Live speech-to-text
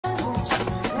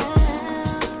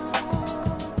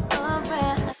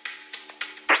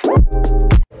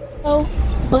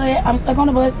But I'm stuck on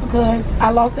the bus because I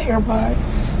lost the AirPod.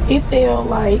 It felt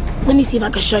like, let me see if I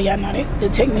can show y'all now that the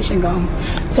technician gone.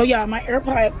 So y'all, my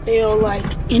AirPod fell like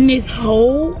in this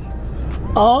hole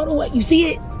all the way. You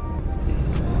see it?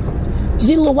 You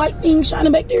see the little white thing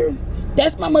shining back there?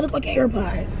 That's my motherfucking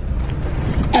AirPod.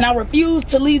 And I refuse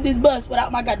to leave this bus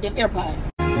without my goddamn AirPod.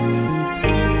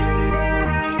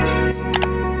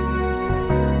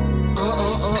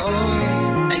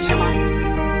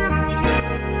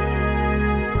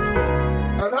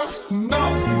 That's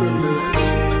nasty, baby.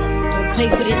 Don't play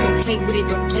with it, don't play with it,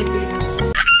 don't play with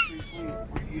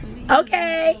it.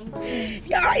 Okay.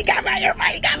 Y'all, he got my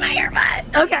AirPod, he got my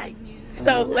AirPod. Okay,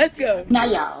 so let's go. Now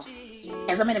y'all,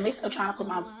 as I'm in the midst of trying to put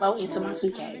my boat into my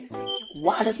suitcase,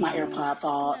 why does my AirPod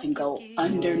fall and go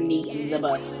underneath the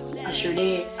bus? I sure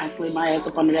did. I slid my ass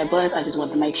up under that bus. I just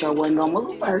wanted to make sure it wasn't gonna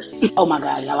move first. Oh my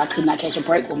God, y'all, I could not catch a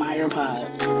break with my AirPod.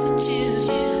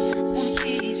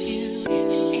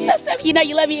 So, you know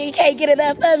you love me and you can't get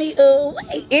enough of me. Oh,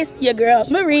 wait, it's your girl,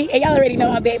 Mariee. And y'all already know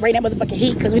I'm back bringing that motherfucking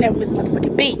heat because we never miss a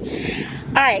motherfucking beat.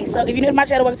 Alright, so if you're new to my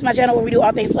channel, welcome to my channel where we do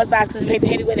all things plus size because it's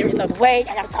anywhere there is no way.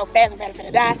 I gotta talk fast, I'm ready for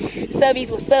the die.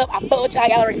 Subbies, what's up? I fuck with y'all.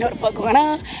 Y'all already know what the fuck going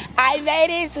on. I made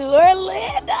it to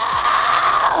Orlando.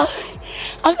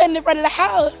 I'm standing in front of the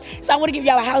house. So I want to give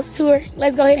y'all a house tour.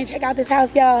 Let's go ahead and check out this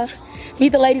house, y'all.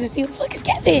 Meet the ladies and see what the fuck is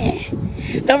happening.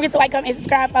 Don't forget to like, comment, and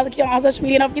subscribe. Follow Q on all social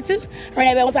media. Don't forget to ring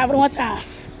that bell one time for the one time.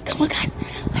 Come on, guys.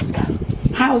 Let's go.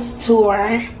 House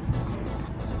tour.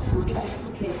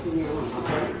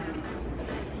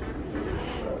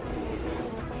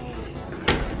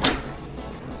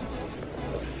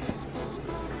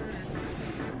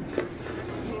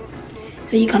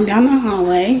 So you come down the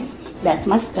hallway. That's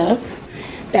my stuff.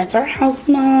 That's our house,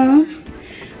 Mom.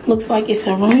 Looks like it's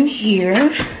a room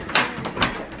here.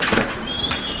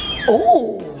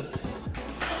 Oh.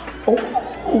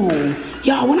 Oh.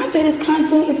 Y'all, when I say this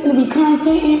content, it's gonna be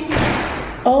content.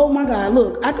 Oh my God,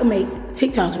 look, I could make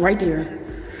TikToks right there.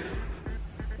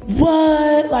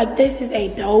 What? Like, this is a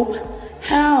dope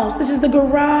house. This is the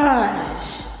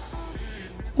garage.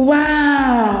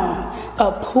 Wow.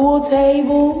 A pool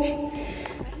table.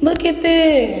 Look at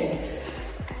this.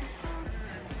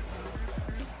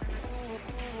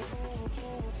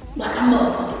 Like I'm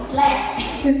up flat.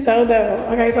 It's so dope.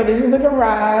 Okay, so this is the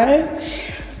garage.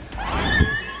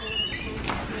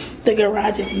 The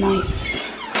garage is nice.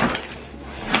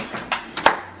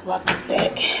 Lock this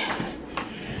back.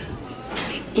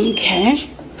 Okay.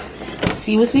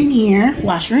 See what's in here.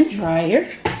 Washer and dryer.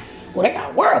 Well, they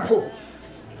got a whirlpool.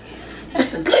 That's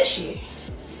the good shit.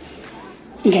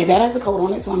 Okay, that has a coat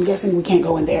on it, so I'm guessing we can't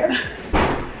go in there.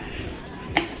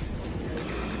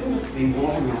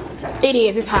 It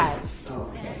is, it's hot.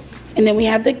 And then we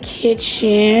have the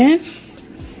kitchen.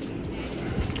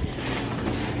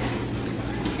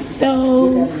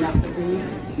 Stove.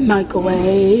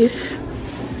 Microwave.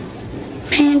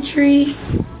 Pantry.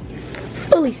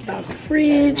 Fully stocked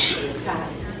fridge.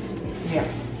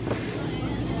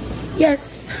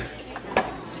 Yes.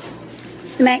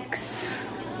 Snacks.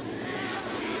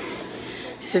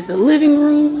 This is the living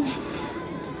room.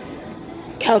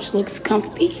 Couch looks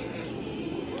comfy.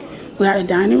 We got a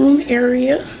dining room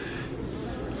area.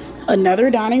 Another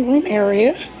dining room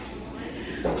area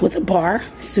with a bar.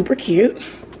 Super cute.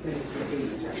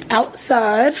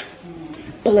 Outside.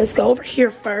 But let's go over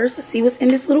here first to see what's in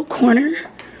this little corner.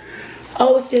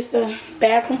 Oh, it's just a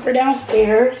bathroom for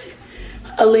downstairs.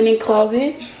 A linen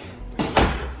closet.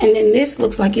 And then this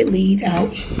looks like it leads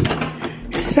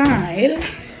outside.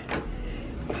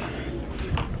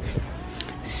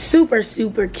 Super,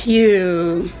 super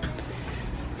cute.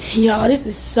 Y'all, this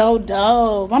is so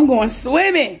dope. I'm going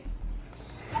swimming.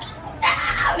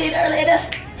 I'll be there later.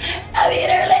 I'll be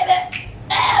there later.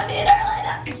 I'll be there later.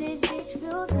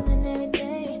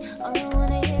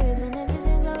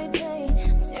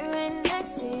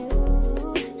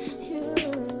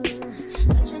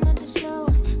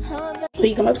 When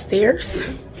you come upstairs,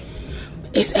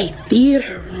 it's a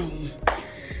theater room.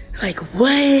 Like,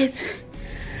 what?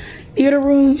 Theater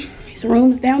room. His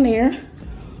room's down there.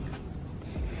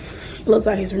 Looks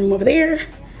like his room over there.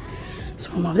 His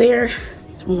room over there.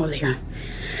 His room over there.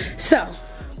 So,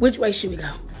 which way should we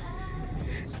go?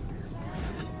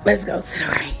 Let's go to the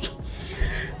right.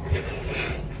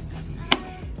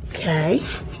 Okay,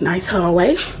 nice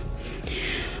hallway.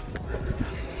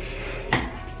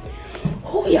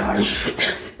 Oh, y'all,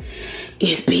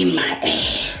 it's beating my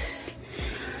ass.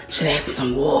 Should have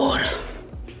some water.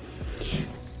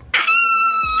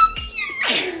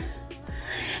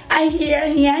 I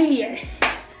hear.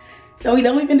 So we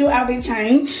know we've been doing outfit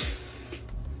change.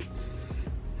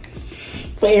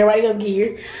 for everybody else get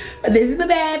here. But this is the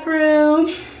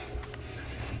bathroom.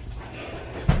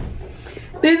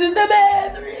 This is the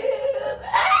bathroom.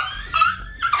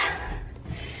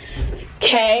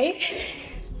 Okay.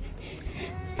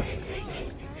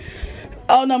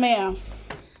 Oh no, ma'am.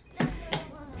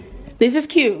 This is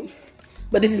cute,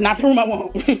 but this is not the room I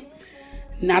want.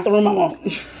 Not the room I want.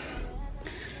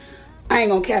 I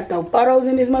ain't gonna cap no photos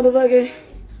in this motherfucker.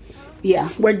 Yeah,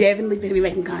 we're definitely finna be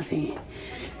making content.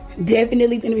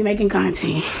 Definitely finna be making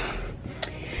content.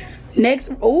 Next,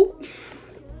 oh,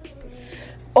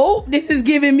 this is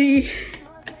giving me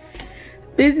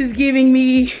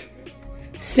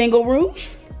single room.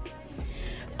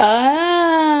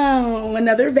 Oh,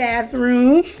 another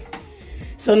bathroom.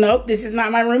 So nope, this is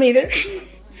not my room either.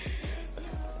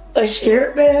 A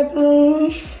shared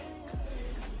bathroom.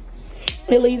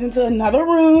 It leads into another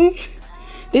room.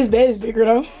 This bed is bigger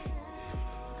though.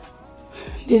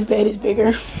 This bed is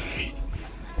bigger.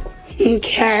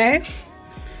 Okay.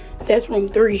 That's room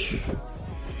 3.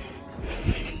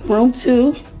 Room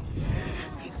 2.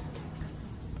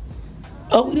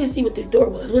 Oh, we didn't see what this door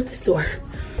was. What's this door?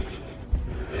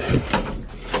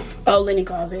 Oh, linen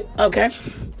closet. Okay.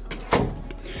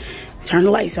 Turn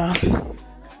the lights off.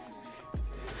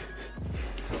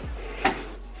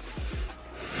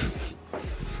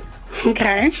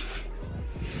 Okay.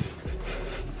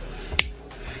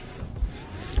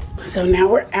 So now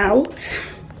we're out.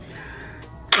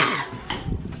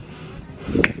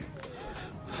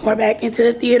 We're back into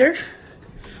the theater.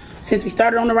 Since we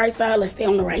started on the right side, let's stay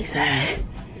on the right side.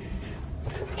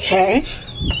 Okay.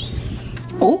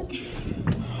 Oh.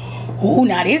 Oh,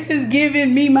 now this is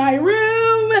giving me my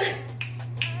room.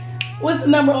 What's the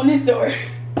number on this door?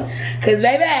 Cause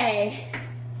baby,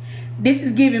 this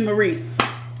is giving Mariee.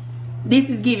 This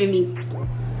is giving me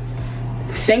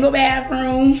single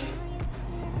bathroom.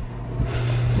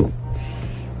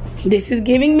 This is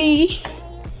giving me,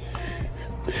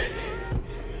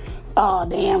 oh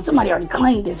damn, somebody already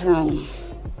claimed this room.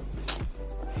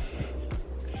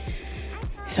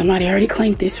 Somebody already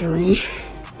claimed this room.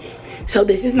 So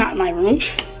this is not my room.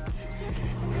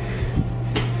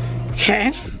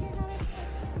 Okay.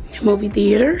 Movie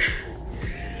theater.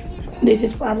 This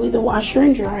is probably the washer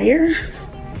and dryer.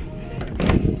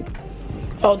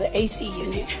 Oh, the AC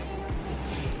unit.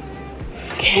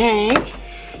 Okay.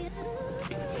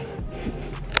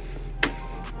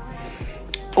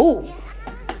 Oh,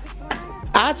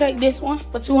 I'll take this one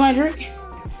for $200.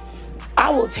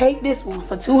 I will take this one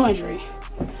for $200.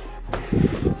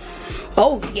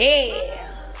 Oh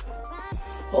yeah.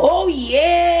 Oh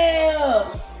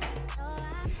yeah.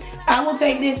 I will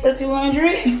take this for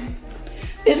 $200.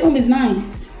 This room is nice.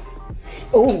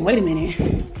 Oh, wait a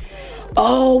minute.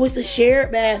 Oh, it's a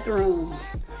shared bathroom.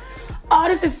 Oh,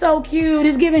 this is so cute.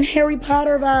 It's giving Harry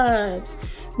Potter vibes.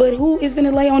 But who is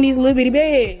gonna lay on these little bitty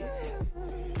beds?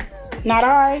 Not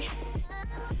I.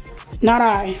 Not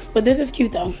I. But this is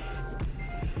cute though.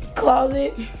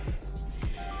 Closet.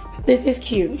 This is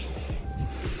cute.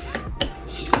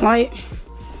 Light.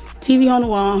 TV on the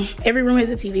wall. Every room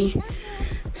has a TV.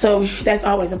 So that's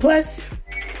always a plus.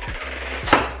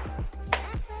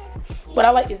 But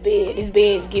I like this bed. This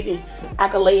bed is giving. I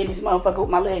could lay in this motherfucker with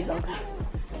my legs open.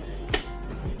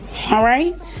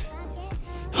 Alright.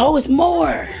 Oh, it's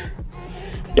more.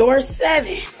 Door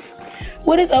 7.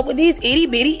 What is up with these itty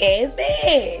bitty ass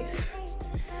beds?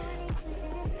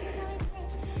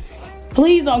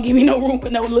 Please don't give me no room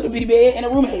for no little bitty bed and a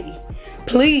roommate.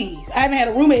 Please. I haven't had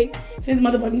a roommate since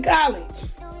motherfucking college.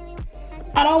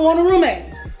 I don't want a roommate.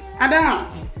 I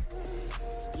don't.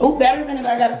 Oh, battery minute.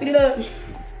 I gotta fit it up.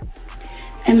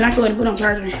 And then I go ahead and put on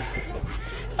charger.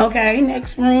 Okay,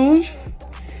 next room.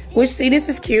 Which, see, this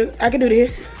is cute. I can do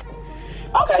this.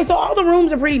 Okay, so all the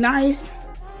rooms are pretty nice.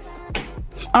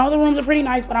 All the rooms are pretty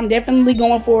nice, but I'm definitely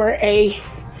going for a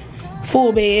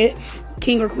full bed,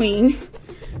 king or queen,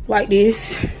 like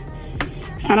this.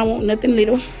 I don't want nothing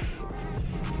little.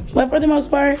 But for the most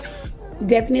part,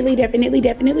 definitely giving.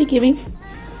 Definitely giving.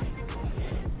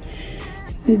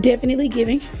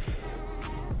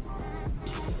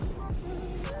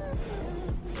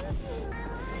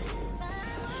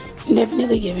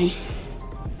 Definitely giving.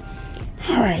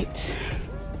 All right.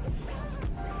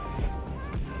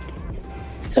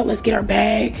 So let's get our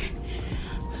bag.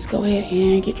 Let's go ahead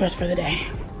and get dressed for the day.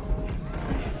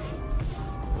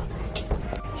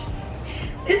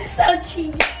 This is so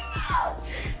cute.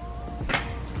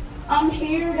 I'm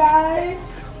here, guys.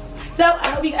 So I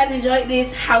hope you guys enjoyed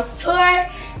this house tour.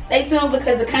 Stay tuned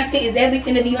because the content is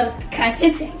definitely gonna be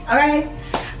contenting. All right.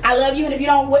 I love you, and if you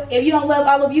don't love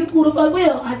all of you, who the fuck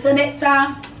will? Until next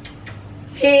time,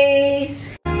 peace.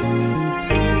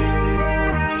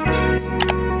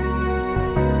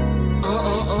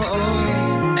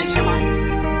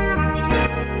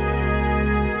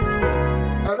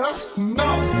 That's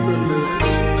not the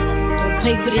limit. Don't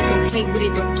play with it, don't play with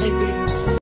it, don't play with it.